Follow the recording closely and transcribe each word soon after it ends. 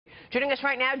Joining us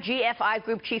right now, GFI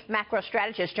Group Chief Macro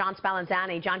Strategist John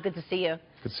Spallanzani. John, good to see you.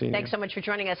 Good seeing you. Thanks so much for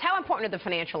joining us. How important are the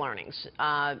financial earnings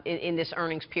in this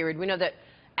earnings period? We know that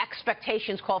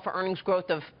expectations call for earnings growth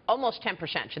of almost 10%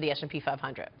 for the S&P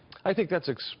 500. I think that's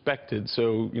expected.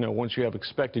 So, once you have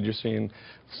expected, you're seeing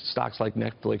stocks like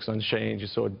Netflix unchanged. You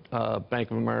saw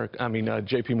Bank of America,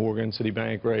 JP Morgan,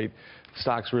 Citibank, right?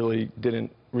 Stocks really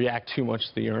didn't react too much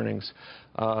to the earnings.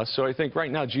 So I think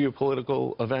right now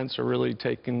geopolitical events are really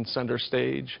taking center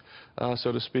stage,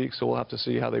 so to speak. So we'll have to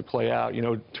see how they play out.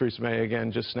 Theresa May,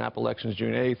 again, just snapped elections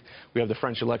June 8th. We have the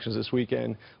French elections this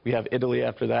weekend. We have Italy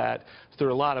after that. So there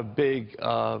are a lot of big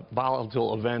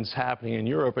volatile events happening in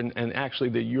Europe. And actually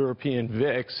the European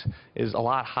VIX is a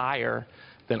lot higher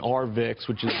than our VIX,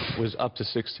 which was up to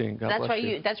 16.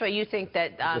 That's why you think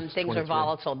that things are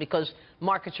volatile, because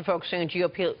markets are focusing on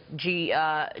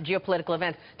geopolitical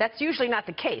events. That's usually not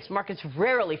the case. Markets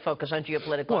rarely focus on geopolitical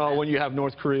events. Well, when you have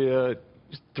North Korea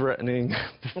threatening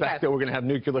the fact that we're going to have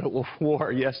nuclear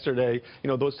war yesterday,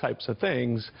 those types of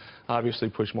things obviously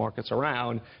push markets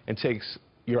around and takes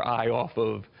your eye off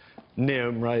of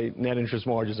NIM, right, net interest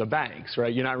margins of banks,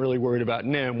 right? You're not really worried about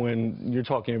NIM when you're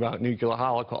talking about nuclear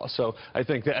holocaust. So I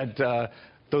think that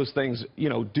those things,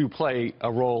 do play a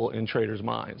role in traders'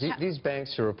 minds. These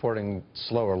banks are reporting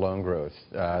slower loan growth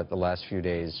the last few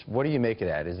days. What do you make of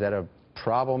that? Is that a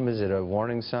problem? Is it a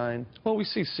warning sign? Well, we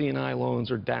see C&I loans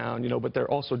are down, but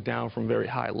they're also down from very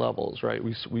high levels, right?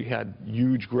 We had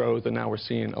huge growth, and now we're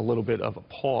seeing a little bit of a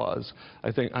pause.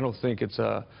 I don't think it's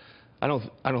a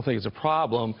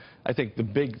problem. I think the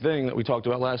big thing that we talked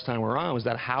about last time we were on was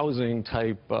that housing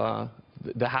type,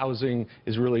 the housing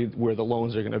is really where the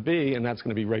loans are going to be, and that's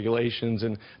going to be regulations.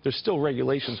 And there's still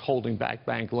regulations holding back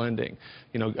bank lending.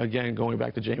 Again, going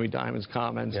back to Jamie Dimon's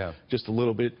comments, just a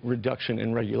little bit reduction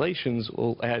in regulations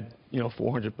will add,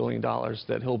 $400 billion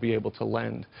that he'll be able to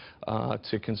lend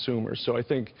to consumers. So I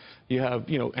think you have,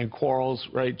 and Quarles,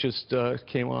 right, just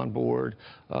came on board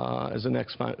as the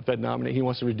next Fed nominee. He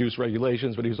wants to reduce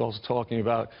regulations, but he was also talking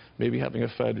about maybe having a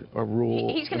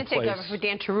rule. He's going to take over for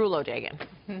Dan Tarullo, Dagan.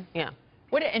 Yeah.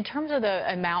 In terms of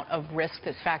the amount of risk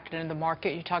that's factored into the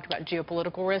market, you talked about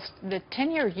geopolitical risk. The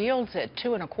 10-year yield's at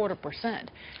 2.25%.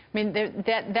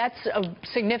 That's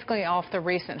significantly off the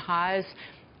recent highs.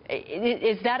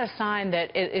 Is that a sign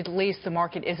that at least the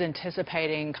market is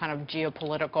anticipating kind of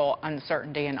geopolitical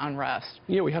uncertainty and unrest?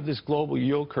 Yeah, we have this global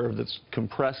yield curve that's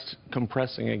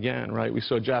compressing again, right? We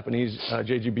saw Japanese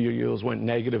JGB yields went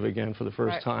negative again for the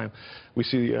first time. We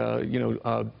see,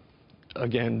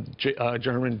 again,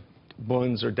 German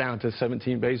bonds are down to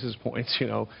 17 basis points,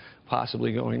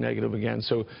 possibly going negative again.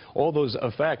 So all those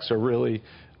effects are really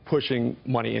pushing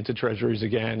money into treasuries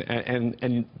again,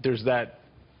 and there's that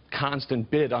constant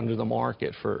bid under the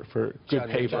market for good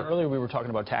paper. John, earlier we were talking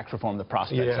about tax reform, the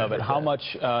prospects of it. How much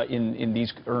in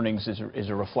these earnings is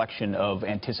a reflection of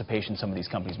anticipation some of these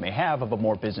companies may have of a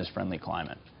more business-friendly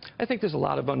climate? I think there's a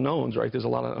lot of unknowns, right? There's a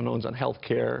lot of unknowns on health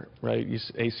care, right?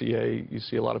 ACA, you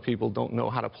see a lot of people don't know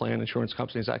how to plan, insurance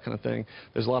companies, that kind of thing.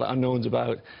 There's a lot of unknowns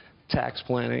about tax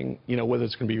planning, whether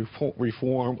it's going to be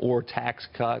reform or tax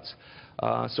cuts.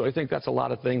 So I think that's a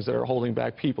lot of things that are holding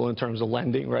back people in terms of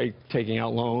lending, right, taking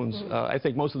out loans. I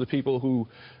think most of the people who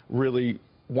really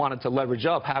wanted to leverage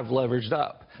up have leveraged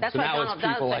up. That's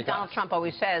why Donald Trump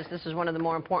always says this is one of the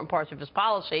more important parts of his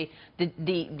policy,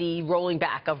 the rolling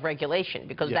back of regulation,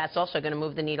 because that's also going to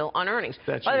move the needle on earnings.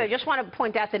 By the way, I just want to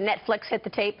point out that Netflix hit the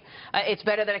tape. It's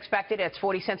better than expected. It's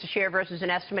 40 cents a share versus an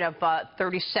estimate of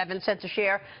 37 cents a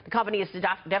share. The company is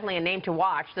definitely a name to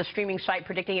watch. The streaming site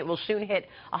predicting it will soon hit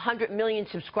 100 million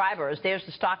subscribers. There's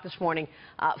the stock this morning,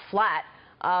 flat.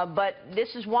 But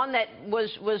this is one that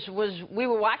we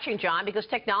were watching, John, because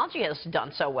technology has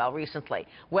done so well recently.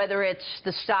 Whether it's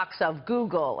the stocks of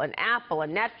Google and Apple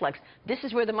and Netflix, this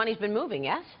is where the money's been moving,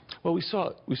 yes? Well, we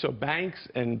saw banks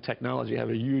and technology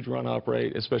have a huge run-up,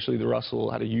 right? Especially the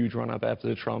Russell had a huge run-up after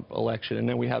the Trump election. And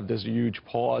then we have this huge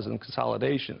pause and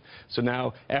consolidation. So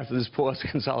now, after this pause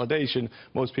and consolidation,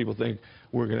 most people think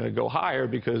we're going to go higher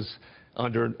because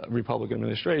under Republican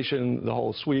administration, the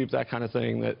whole sweep, that kind of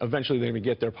thing, that eventually they're going to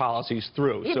get their policies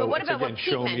through. Yeah, so but what about what Pete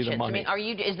show me the mentions? money.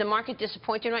 Is the market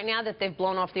disappointed right now that they've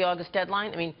blown off the August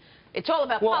deadline? It's all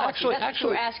about policy. That's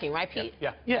what we're asking, right, Pete?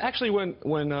 Yeah, actually, when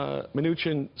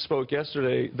Mnuchin spoke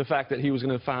yesterday, the fact that he was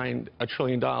going to find $1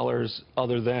 trillion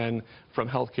other than from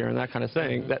healthcare and that kind of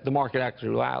thing, that the market actually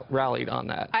rallied on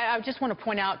that. I just want to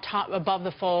point out, above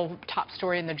the fold, top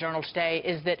story in the Journal today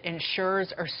is that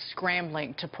insurers are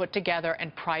scrambling to put together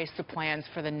and price the plans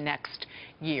for the next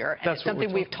year. And it's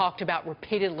something we've talked about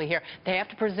repeatedly here. They have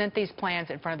to present these plans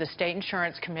in front of the state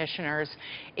insurance commissioners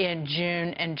in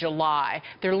June and July.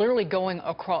 They're literally going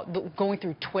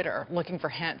through Twitter looking for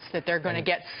hints that they're going to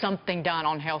get something done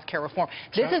on health care reform.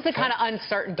 This is the kind of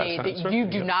uncertainty that you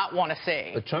do not want to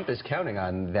see. But Trump is counting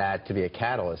on that to be a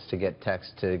catalyst to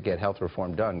get health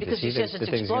reform done, because he says it's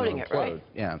exploding it, right?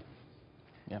 Yeah.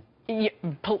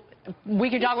 We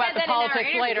can talk about the politics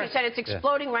later. He said it's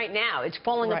exploding right now. It's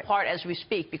falling apart as we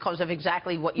speak because of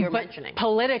exactly what you're mentioning.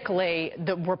 Politically,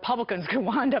 the Republicans could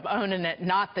wind up owning it,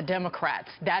 not the Democrats.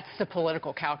 That's the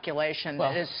political calculation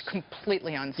that is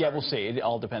completely uncertain. Yeah, we'll see. It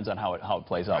all depends on how it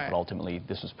plays out. But ultimately,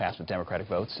 this was passed with Democratic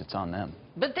votes. It's on them.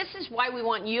 But this is why we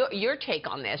want your take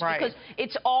on this, because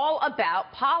it's all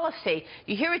about policy.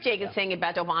 You hear what Jacob's saying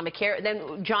about Obamacare,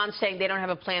 then John's saying they don't have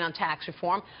a plan on tax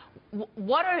reform.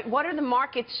 What are the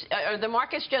markets? Are the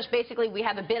markets just basically we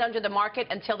have a bid under the market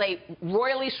until they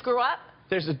royally screw up?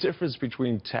 There's a difference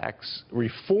between tax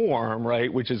reform,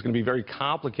 right, which is going to be very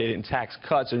complicated, and tax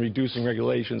cuts and reducing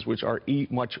regulations, which are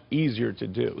much easier to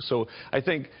do. So I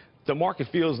think the market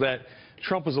feels that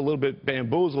Trump was a little bit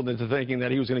bamboozled into thinking that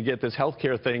he was going to get this health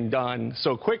care thing done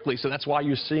so quickly. So that's why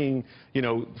you're seeing, you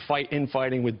know,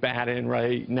 infighting with Bannon,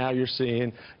 right? Now you're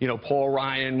seeing, you know, Paul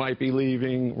Ryan might be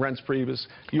leaving, Reince Priebus.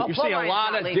 You're seeing a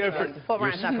lot of different. Paul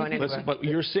Ryan's not going anywhere. But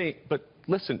you're seeing,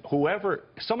 listen,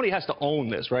 somebody has to own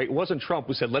this, right? It wasn't Trump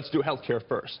who said, let's do health care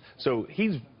first. So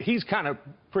he's kind of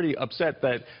pretty upset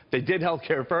that they did health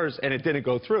care first and it didn't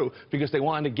go through because they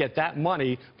wanted to get that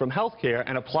money from health care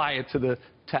and apply it to the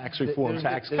tax reform,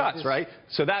 tax cuts, right?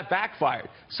 So that backfired.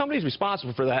 Somebody's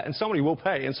responsible for that, and somebody will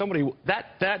pay, and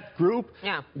that group,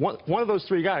 one of those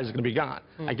three guys is going to be gone.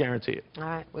 I guarantee it. All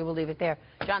right, we will leave it there.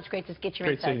 John, it's great to get your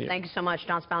insights. Thank you so much.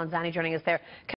 John Spallanzani joining us there.